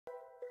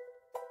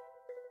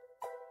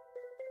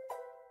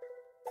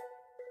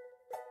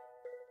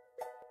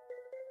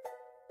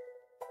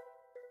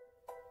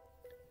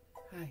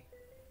Hi,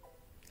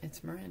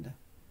 it's Miranda.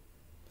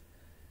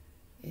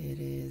 It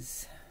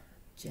is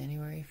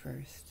January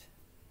 1st,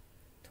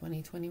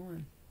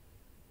 2021.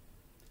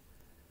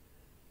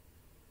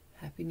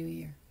 Happy New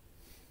Year.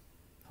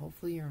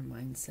 Hopefully your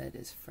mindset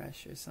is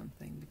fresh or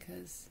something,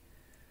 because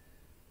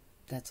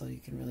that's all you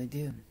can really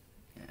do.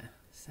 Yeah,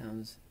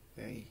 sounds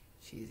very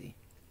cheesy.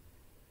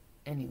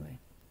 Anyway,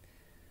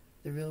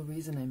 the real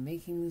reason I'm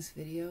making this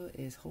video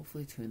is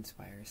hopefully to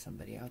inspire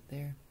somebody out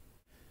there.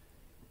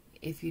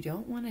 If you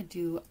don't want to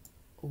do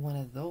one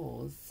of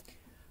those,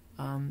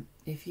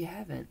 if you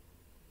haven't,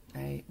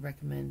 I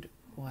recommend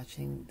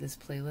watching this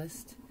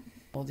playlist.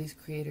 All these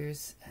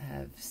creators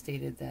have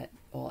stated that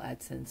all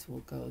AdSense will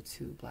go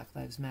to Black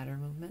Lives Matter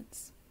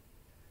movements.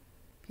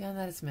 Beyond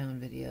that, it's my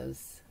own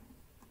videos.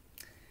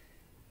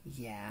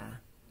 Yeah.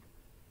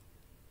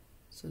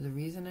 So the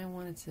reason I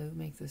wanted to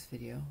make this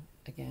video,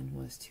 again,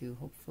 was to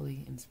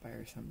hopefully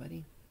inspire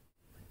somebody.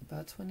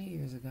 About 20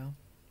 years ago,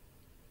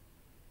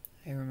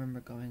 I remember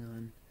going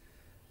on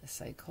a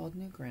site called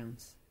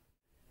Newgrounds.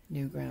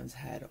 Newgrounds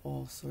had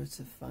all sorts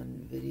of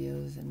fun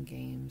videos and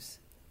games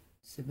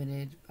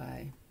submitted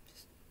by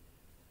just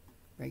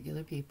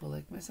regular people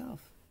like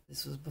myself.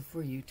 This was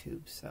before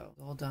YouTube, so it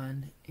was all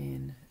done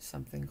in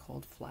something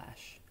called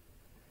Flash,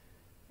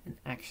 an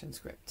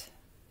ActionScript.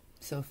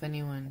 So if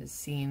anyone has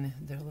seen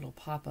their little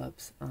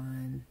pop-ups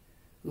on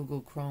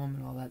Google Chrome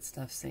and all that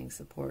stuff saying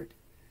support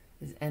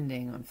is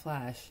ending on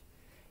Flash,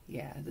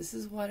 yeah, this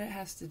is what it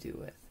has to do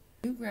with.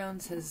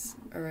 Newgrounds has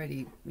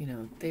already,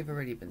 they've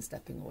already been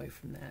stepping away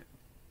from that.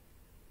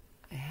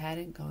 I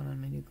hadn't gone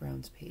on my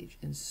Newgrounds page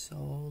in so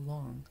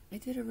long. I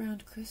did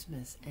around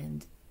Christmas,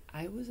 and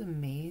I was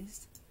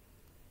amazed.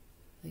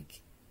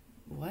 Like,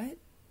 what?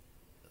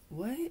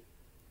 What?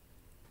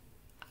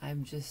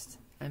 I'm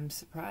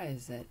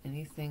surprised that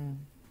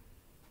anything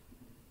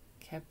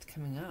kept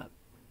coming up.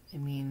 I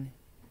mean,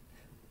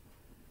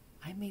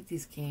 I made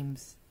these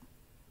games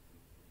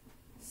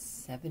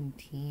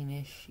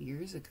 17-ish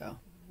years ago.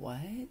 What?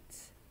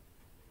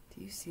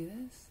 Do you see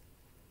this?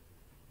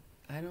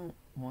 I don't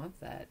want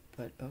that,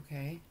 but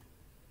okay.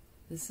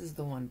 This is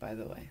the one, by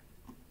the way.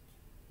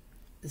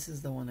 This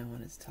is the one I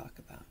wanted to talk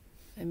about.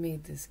 I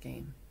made this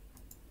game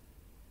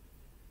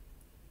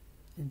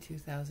in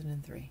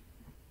 2003.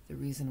 The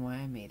reason why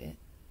I made it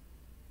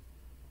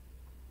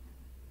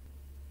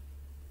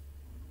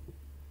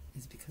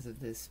is because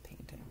of this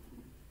painting.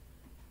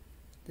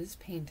 This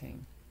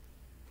painting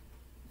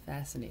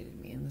fascinated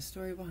me, and the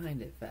story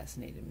behind it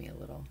fascinated me a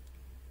little.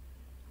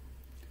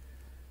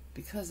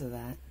 Because of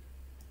that,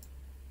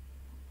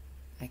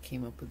 I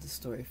came up with the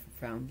story for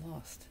Found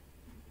Lost.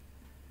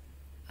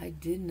 I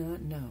did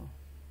not know,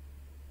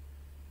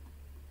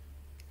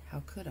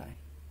 how could I,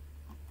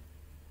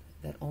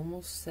 that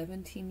almost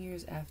 17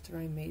 years after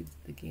I made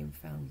the game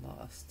Found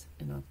Lost,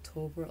 in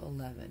October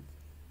 11th,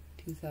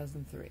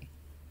 2003,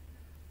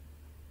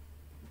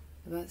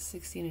 about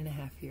 16 and a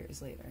half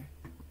years later,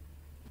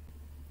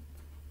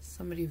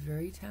 somebody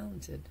very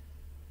talented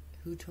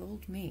who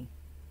told me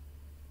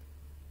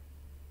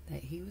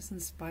that he was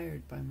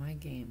inspired by my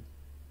game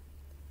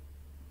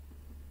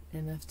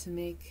enough to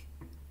make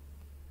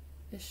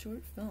a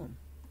short film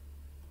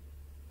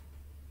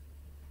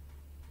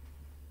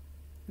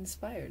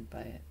inspired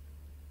by it.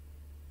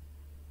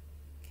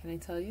 Can I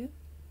tell you?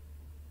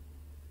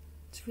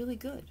 It's really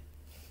good.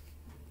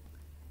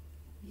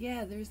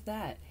 Yeah, there's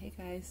that. Hey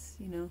guys,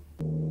 if you were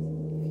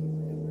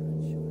ever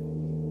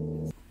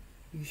unsure,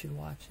 you should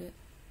watch it.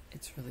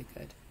 It's really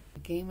good.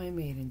 The game I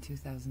made in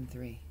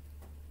 2003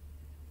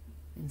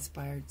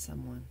 inspired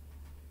someone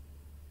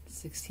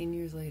 16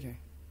 years later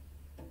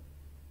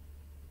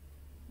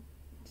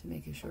to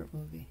make a short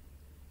movie.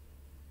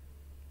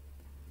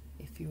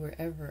 If you were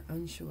ever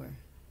unsure,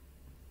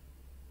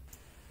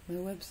 my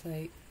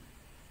website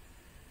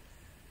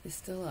is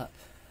still up,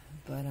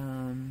 but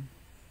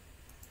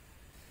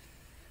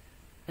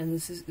and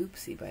this is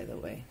Oopsie, by the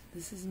way.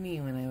 This is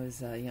me when I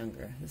was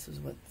younger. This was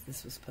what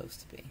this was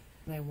supposed to be.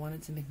 And I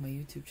wanted to make my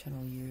YouTube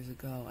channel years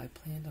ago. I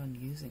planned on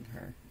using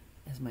her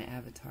as my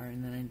avatar,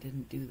 and then I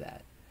didn't do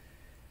that.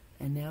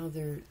 And now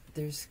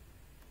there's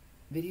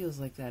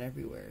videos like that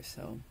everywhere,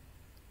 so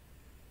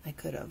I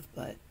could have,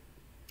 but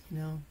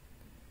the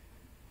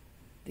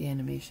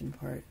animation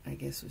part, I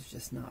guess, was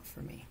just not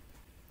for me.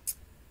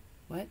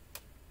 What?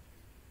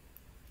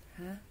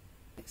 Huh?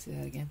 Say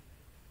that again.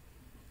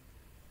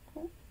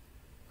 Oh.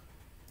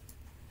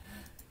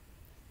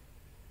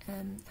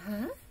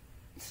 Huh?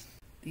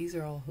 These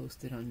are all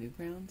hosted on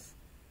Newgrounds.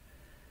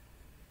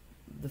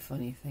 The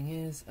funny thing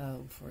is,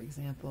 for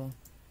example,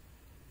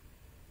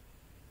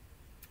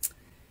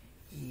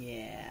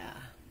 yeah,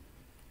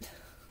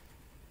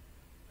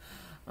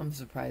 I'm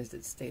surprised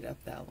it stayed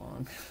up that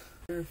long.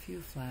 There are a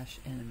few Flash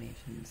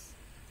animations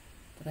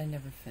that I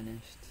never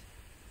finished,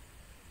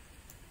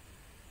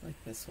 like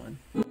this one.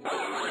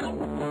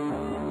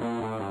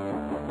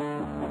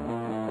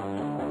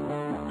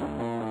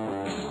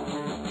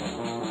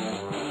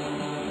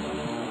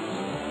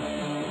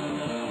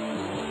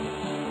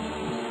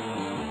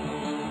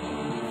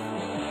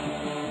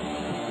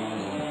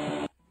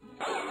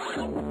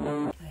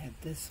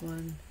 this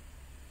one.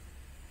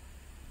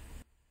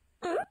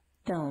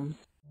 Films.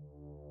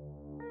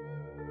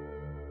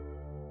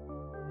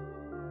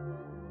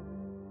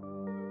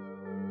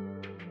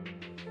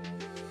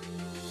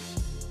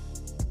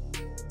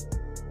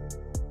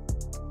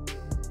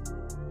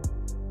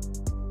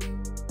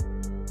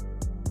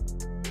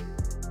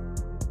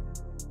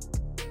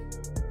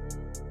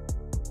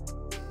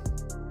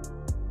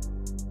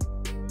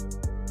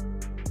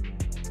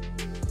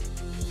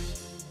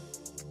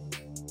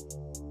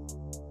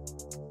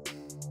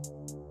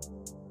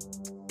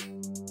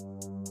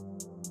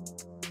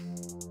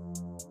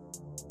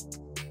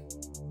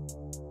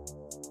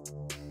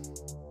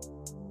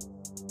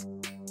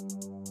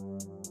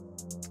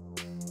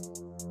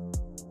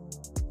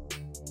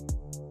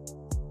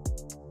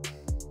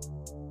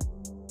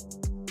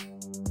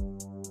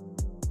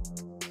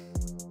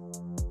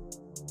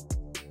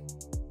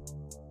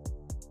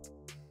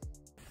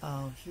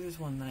 Oh, here's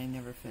one that I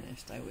never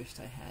finished. I wished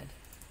I had.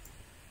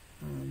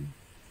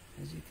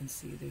 As you can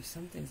see, there's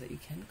some things that you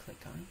can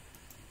click on.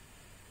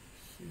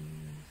 Shoes.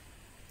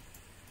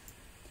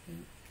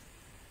 Pink.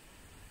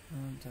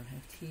 Don't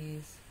have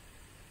tees.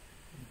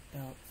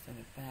 Belts, don't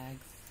have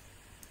bags.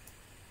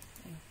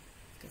 Okay.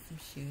 Got some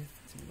shoes,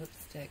 some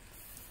lipsticks,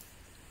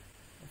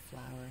 a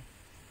flower,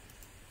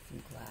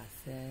 some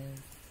glasses,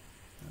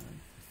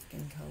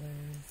 skin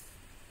colors,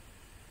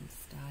 some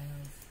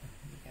styles. Oh,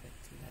 we gotta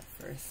do that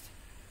first.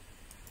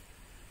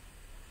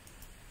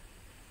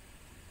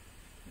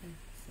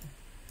 So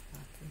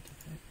lots of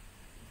different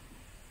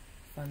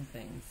fun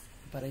things,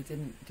 but I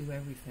didn't do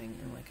everything,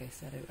 and like I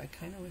said, I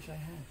kind of wish I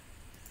had.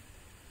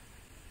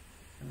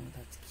 Oh,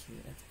 that's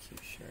cute. That's a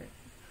cute shirt.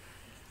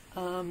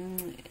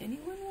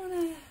 Anyone want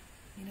to,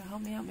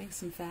 help me out, make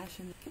some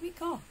fashion? Give me a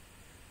call.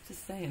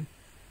 Just saying.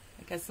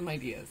 I got some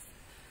ideas.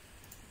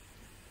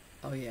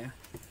 Oh yeah.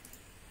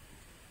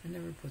 I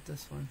never put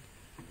this one.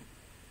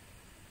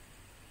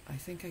 I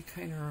think I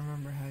kind of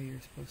remember how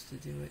you're supposed to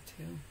do it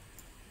too.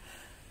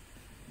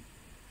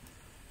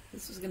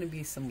 This was going to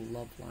be some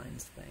love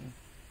lines thing.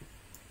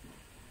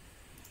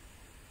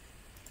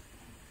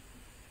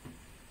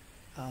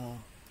 Oh.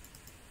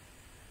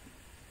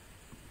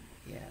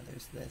 Yeah,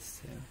 there's this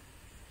too.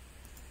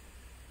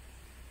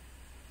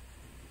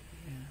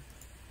 Yeah.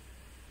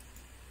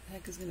 The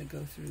heck is going to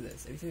go through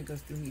this? Every time it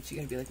goes through me, you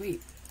got to be like,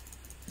 wait,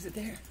 is it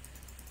there?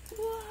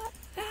 What?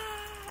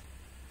 Ah!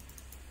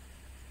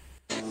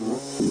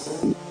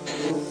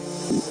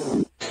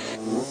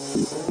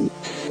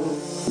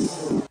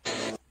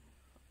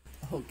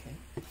 Okay.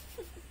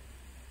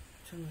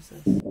 Which one was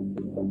this?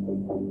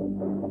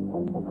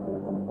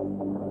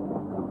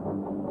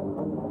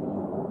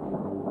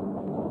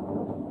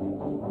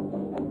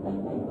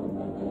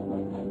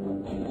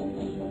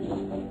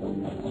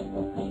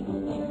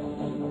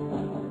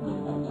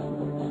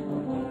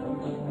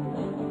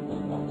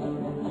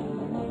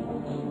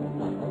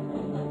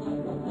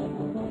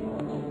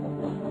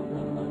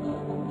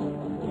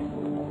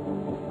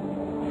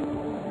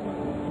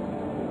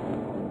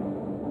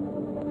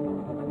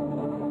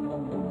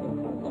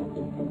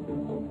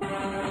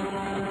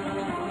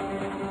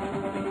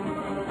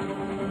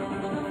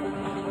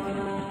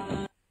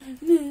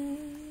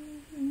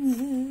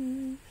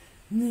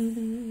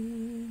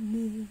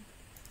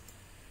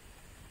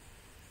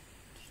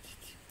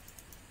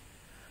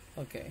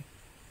 Okay,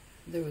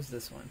 there was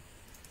this one.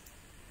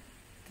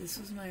 This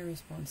was my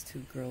response to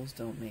Girls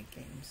Don't Make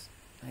Games.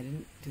 I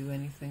didn't do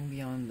anything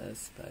beyond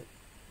this, but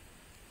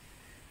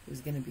it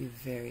was going to be a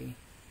very,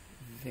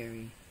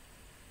 very,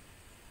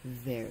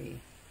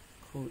 very,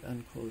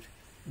 quote-unquote,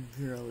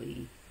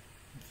 girly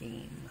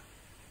game.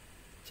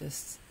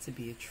 Just to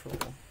be a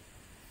troll.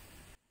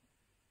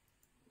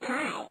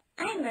 Hi,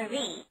 I'm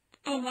Marie,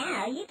 and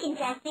now you can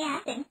dress me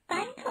up in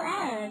fun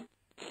clothes,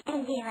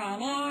 and do my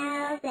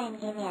nails, and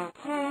give me a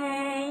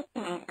purse,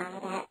 and all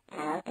that.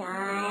 Oh,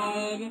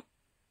 God.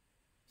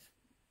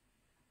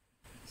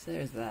 So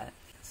there's that.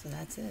 So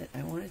that's it.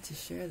 I wanted to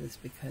share this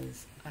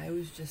because I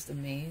was just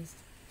amazed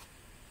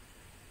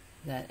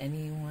that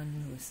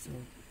anyone was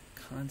still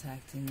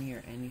contacting me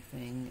or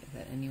anything,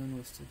 that anyone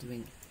was still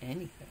doing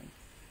anything.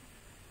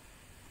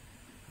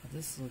 Oh,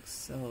 this looks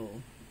so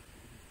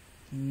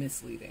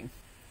misleading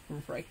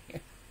right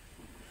here.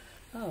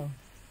 Oh,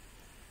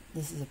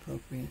 this is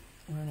appropriate.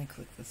 Why don't I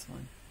click this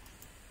one?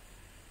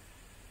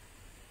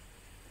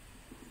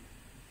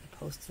 I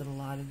posted a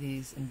lot of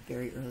these in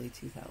very early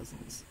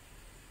 2000s.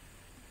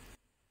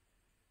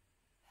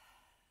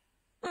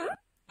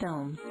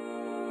 Films.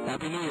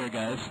 Happy New Year,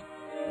 guys.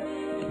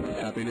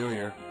 Happy New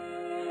Year.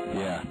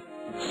 Yeah.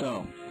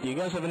 So, do you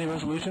guys have any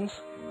resolutions?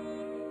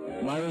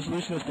 My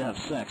resolution is to have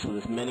sex with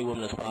as many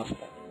women as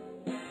possible.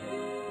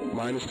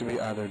 Mine is to be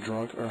either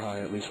drunk or high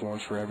at least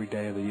once for every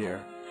day of the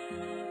year.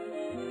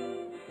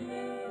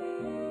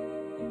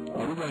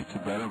 I would like to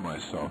better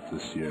myself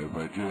this year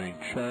by doing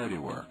charity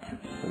work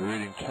and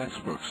reading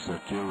textbooks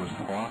that deal with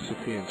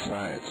philosophy and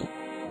science.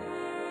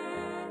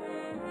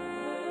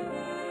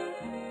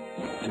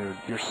 Dude,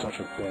 you're such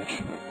a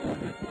bitch.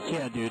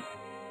 Yeah, dude.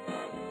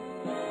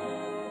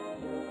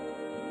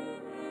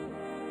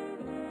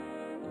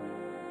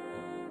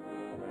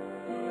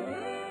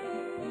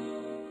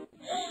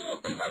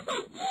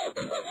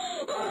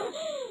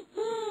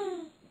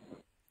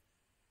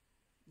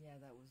 Yeah,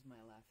 that was my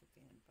laugh at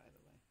the end, by the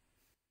way.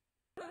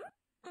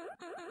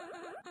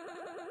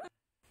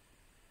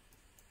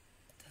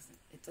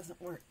 It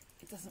doesn't work.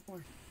 It doesn't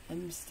work.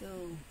 I'm just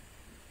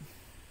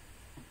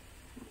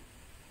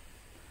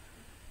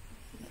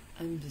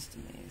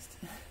amazed.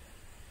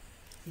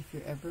 If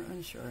you're ever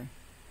unsure,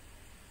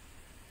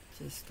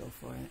 just go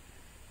for it.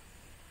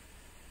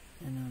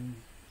 And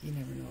you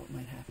never know what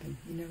might happen.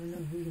 You never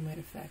know who you might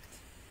affect.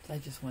 So I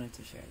just wanted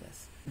to share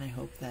this. And I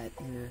hope that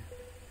your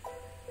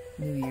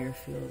new year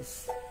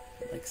feels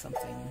like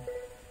something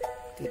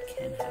good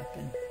can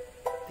happen.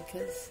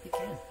 Because it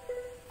can.